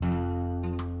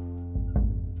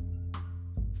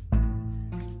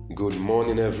Good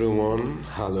morning, everyone.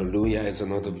 Hallelujah. It's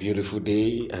another beautiful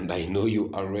day, and I know you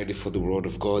are ready for the Word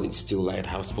of God. It's still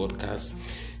Lighthouse Podcast,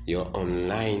 your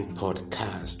online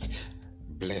podcast,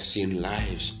 blessing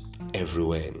lives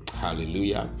everywhere.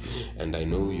 Hallelujah. And I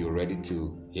know you're ready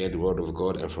to hear the Word of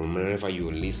God, and from wherever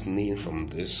you're listening, from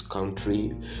this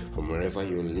country, from wherever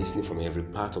you're listening, from every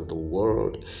part of the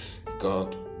world,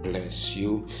 God bless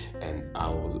you. And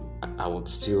I would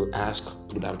still ask,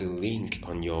 put out the link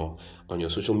on your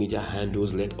social media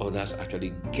handles. Let others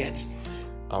actually get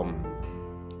a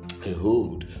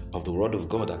hold of the Word of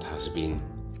God that has been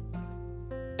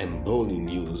emboldening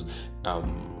you,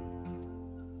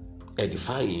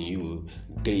 edifying you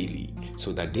daily,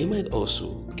 so that they might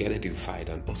also get edified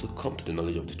and also come to the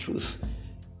knowledge of the truth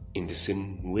in the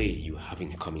same way you have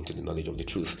been coming to the knowledge of the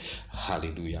truth.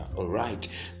 Hallelujah. All right.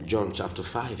 John chapter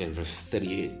 5 and verse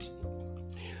 38.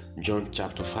 John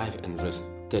chapter 5 and verse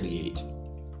 38.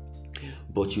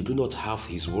 But you do not have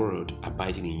his word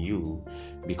abiding in you,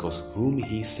 because whom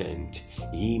he sent,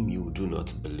 him you do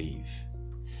not believe.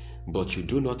 But you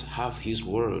do not have his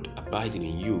word abiding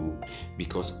in you,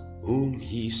 because whom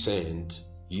he sent,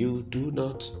 you do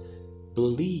not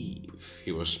believe.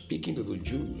 He was speaking to the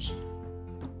Jews.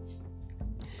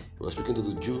 He was speaking to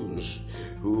the Jews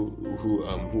who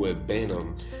were bent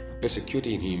on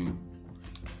persecuting him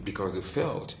because they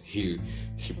felt he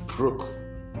broke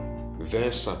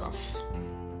their Sabbath.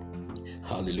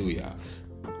 Hallelujah.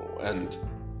 And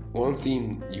one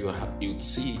thing you'd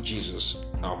see Jesus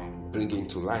bringing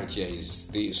to light here is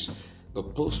this: the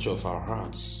posture of our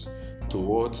hearts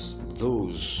towards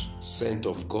those sent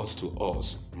of God to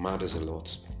us matters a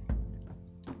lot.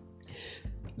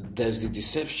 There's the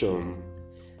deception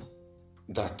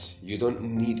that you don't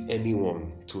need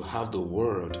anyone to have the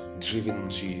word driven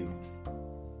into you.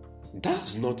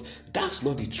 That's not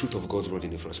the truth of God's word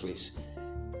in the first place.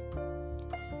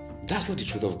 That's not the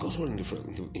truth of God's word in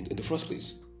the first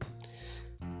place.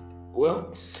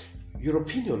 Well, your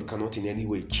opinion cannot in any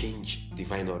way change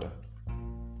divine order.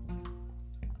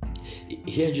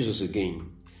 Hear Jesus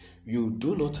again. You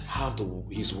do not have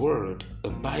his word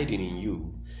abiding in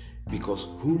you, because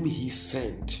whom he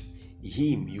sent,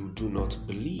 him you do not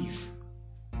believe.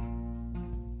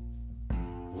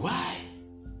 Why?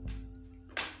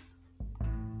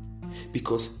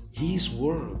 Because his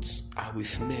words are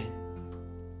with men.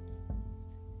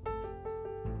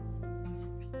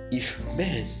 If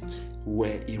men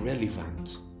were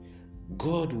irrelevant,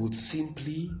 God would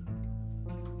simply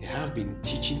have been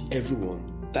teaching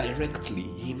everyone directly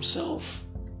himself.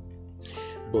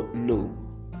 But no,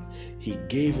 he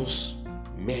gave us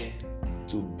men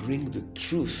to bring the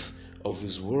truth of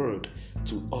his word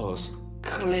to us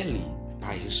clearly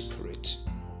by his Spirit.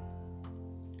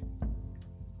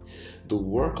 The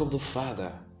work of the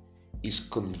Father is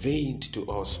conveyed to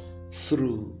us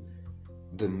through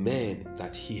the men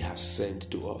that he has sent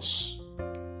to us.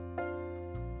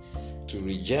 To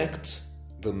reject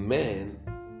the men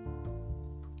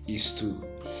is to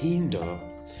hinder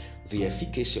the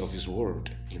efficacy of his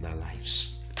word in our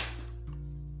lives.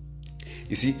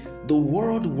 You see, the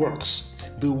world works.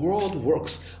 The world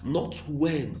works not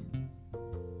when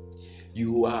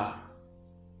you are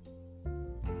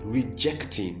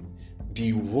rejecting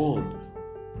the one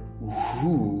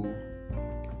who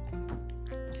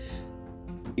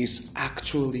is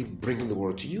actually bringing the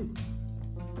word to you.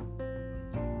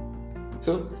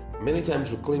 So many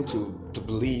times we claim to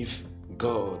believe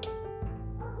God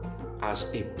as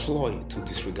a ploy to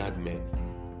disregard men.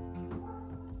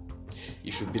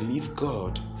 If you believe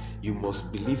God, you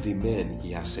must believe the men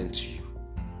he has sent to you.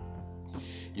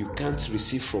 You can't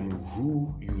receive from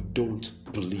who you don't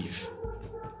believe.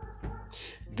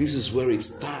 This is where it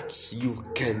starts. You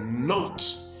cannot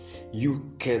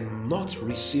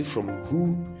receive from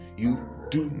who you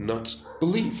do not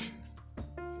believe.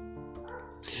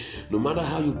 No matter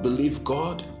how you believe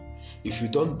God, if you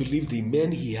don't believe the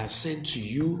men he has sent to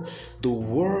you, the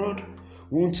word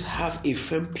won't have a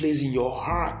firm place in your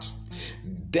heart.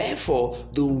 Therefore,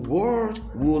 the word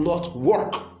will not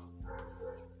work.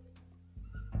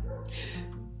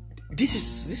 This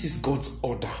is God's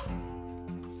order.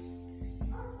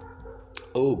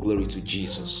 Oh, glory to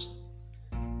Jesus.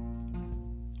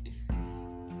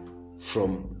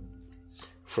 From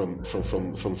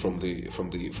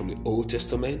the Old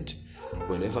Testament,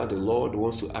 whenever the Lord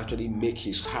wants to actually make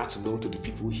his heart known to the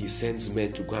people, he sends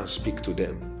men to go and speak to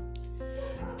them.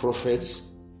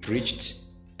 Prophets preached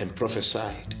and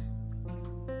prophesied.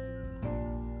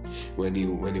 When he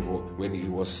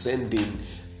was sending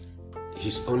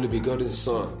his only begotten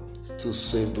Son to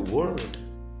save the world,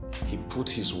 he put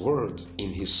his words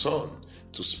in his Son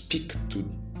to speak to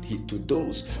to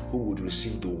those who would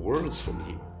receive the words from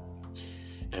him.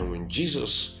 And when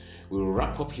Jesus will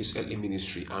wrap up his earthly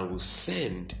ministry and will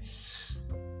send,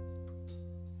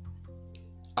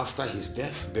 after his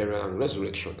death, burial, and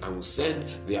resurrection, and will send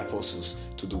the apostles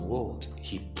to the world,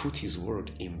 he put his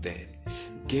word in them,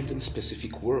 gave them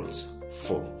specific words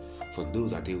for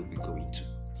those that they will be going to.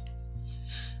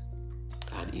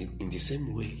 And in the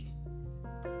same way,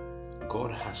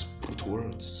 God has put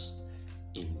words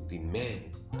in the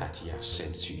men that he has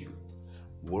sent to you.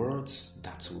 Words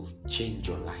that will change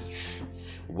your life.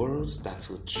 Words that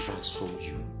will transform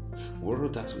you.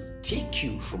 Words that will take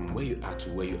you from where you are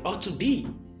to where you ought to be.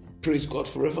 Praise God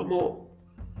forevermore.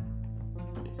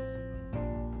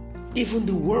 Even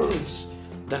the words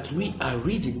that we are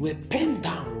reading were penned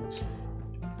down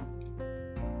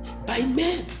by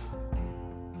men.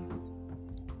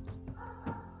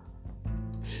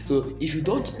 So if you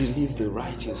don't believe the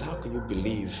writings, how can you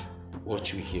believe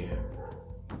what you hear?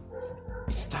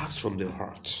 It starts from the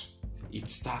heart. It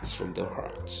starts from the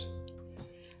heart.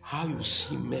 How you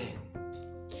see men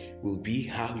will be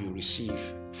how you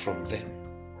receive from them.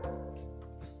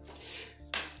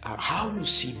 How you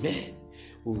see men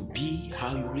will be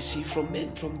how you receive from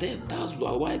them.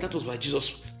 That was why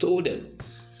Jesus told them,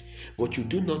 but you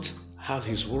do not have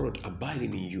his word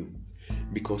abiding in you,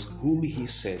 because whom he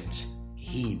sent,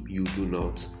 him you do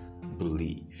not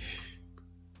believe.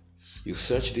 You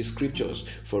search the scriptures,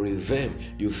 for in them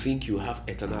you think you have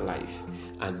eternal life,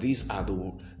 and these are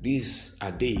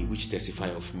they which testify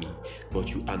of me,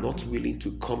 but you are not willing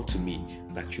to come to me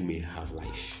that you may have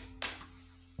life.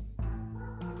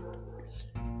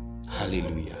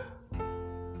 Hallelujah.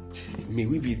 May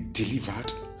we be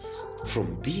delivered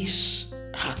from this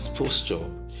heart posture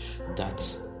that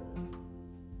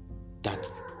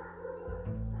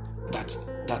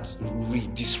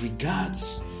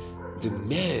disregards the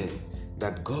men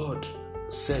that God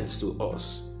sends to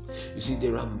us. You see,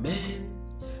 there are men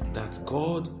that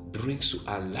God brings to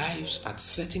our lives at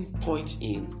certain points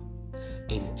in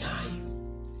time.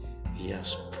 He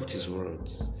has put his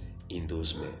words in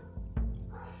those men.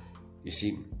 You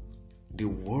see, the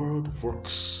word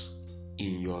works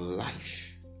in your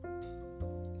life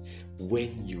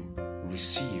when you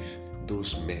receive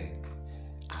those men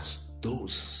as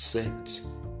those sent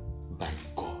by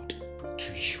God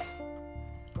to you.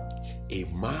 A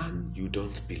man you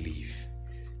don't believe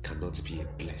cannot be a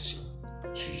blessing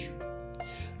to you.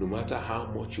 No matter how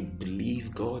much you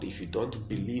believe God, if you don't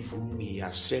believe whom he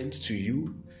has sent to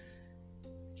you,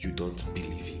 you don't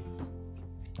believe him.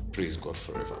 Praise God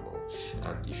forevermore.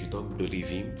 And if you don't believe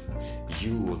him,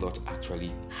 you will not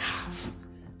actually have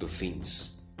the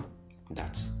things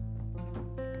that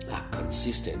are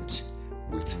consistent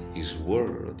with his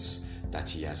words that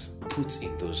he has put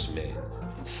in those men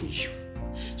for you.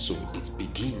 So it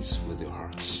begins with the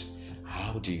heart.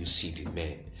 How do you see the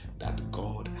men that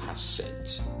God has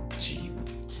sent to you?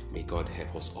 May God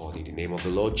help us all in the name of the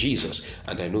Lord Jesus.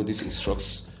 And I know this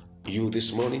instructs you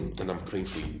this morning, and I'm praying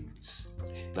for you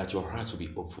that your heart will be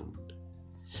opened.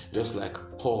 Just like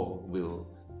Paul will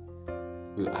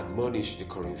admonish the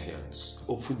Corinthians,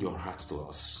 open your hearts to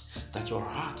us, that your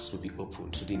hearts will be open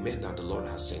to the men that the Lord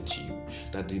has sent to you,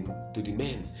 to the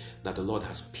men that the Lord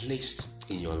has placed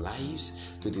in your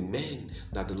lives, to the men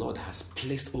that the Lord has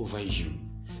placed over you,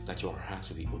 that your hearts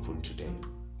will be open to them,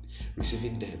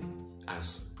 receiving them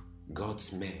as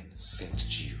God's men sent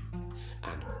to you,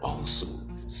 and also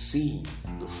seeing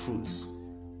the fruits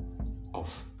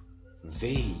of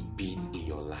they being in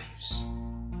your lives.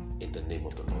 In the name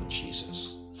of the Lord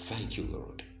Jesus. Thank you,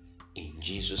 Lord. In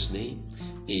Jesus' name,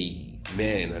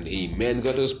 amen and amen.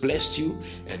 God has blessed you.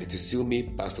 And it is still me,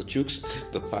 Pastor Chooks,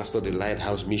 the pastor of the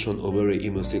Lighthouse Mission, Owerri,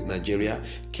 Imo State, Nigeria.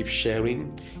 Keep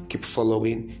sharing, keep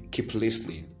following, keep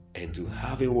listening, and to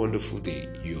have a wonderful day.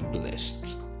 You're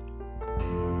blessed.